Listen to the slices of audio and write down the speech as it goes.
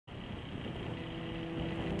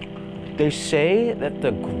They say that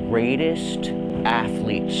the greatest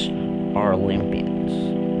athletes are Olympians.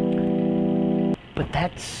 But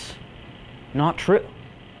that's not true,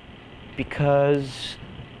 because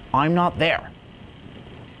I'm not there.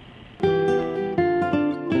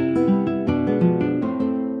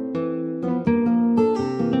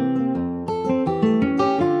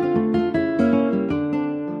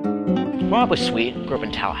 Growing up was sweet. Grew up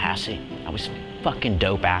in Tallahassee. I was a fucking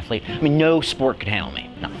dope athlete. I mean, no sport could handle me.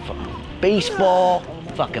 Not fucking baseball,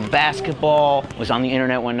 fucking basketball. Was on the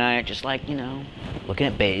internet one night, just like, you know, looking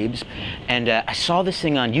at babes. And I saw this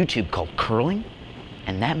thing on YouTube called curling.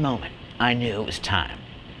 And that moment, I knew it was time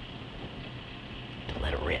to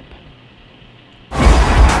let it rip.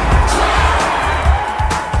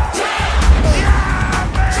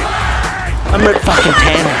 I'm Rip fucking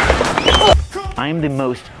Tanner. I am the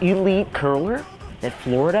most elite curler that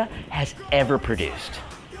Florida has ever produced.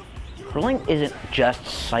 Curling isn't just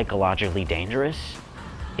psychologically dangerous,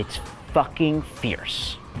 it's fucking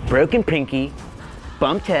fierce. Broken pinky,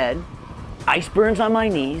 bumped head, ice burns on my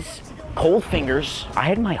knees, cold fingers. I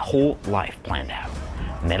had my whole life planned out.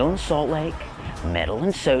 Medal in Salt Lake, medal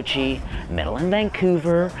in Sochi, medal in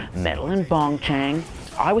Vancouver, medal in Pyeongchang.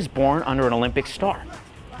 I was born under an Olympic star,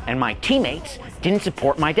 and my teammates didn't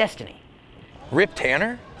support my destiny. Rip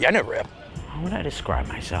Tanner? Yeah, I know Rip. How would I describe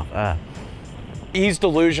myself? He's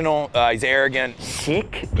delusional, he's arrogant.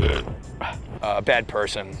 Sick? Bad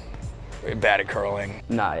person, bad at curling.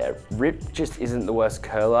 Nah, yeah, Rip just isn't the worst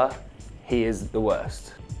curler, he is the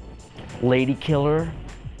worst. Lady killer?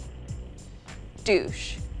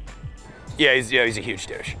 Douche. Yeah, he's a huge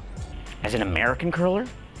douche. As an American curler,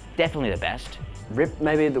 definitely the best. Rip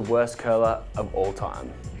may be the worst curler of all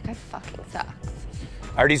time. That guy fucking sucks.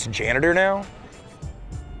 I heard he's a janitor now.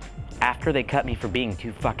 After they cut me for being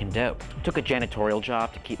too fucking dope. Took a janitorial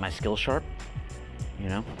job to keep my skills sharp, you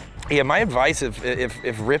know? Yeah, my advice,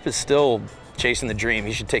 if Rip is still chasing the dream,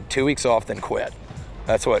 he should take 2 weeks off, then quit.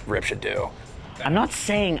 That's what Rip should do. I'm not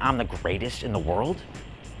saying I'm the greatest in the world.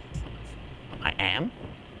 I am,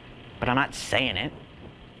 but I'm not saying it.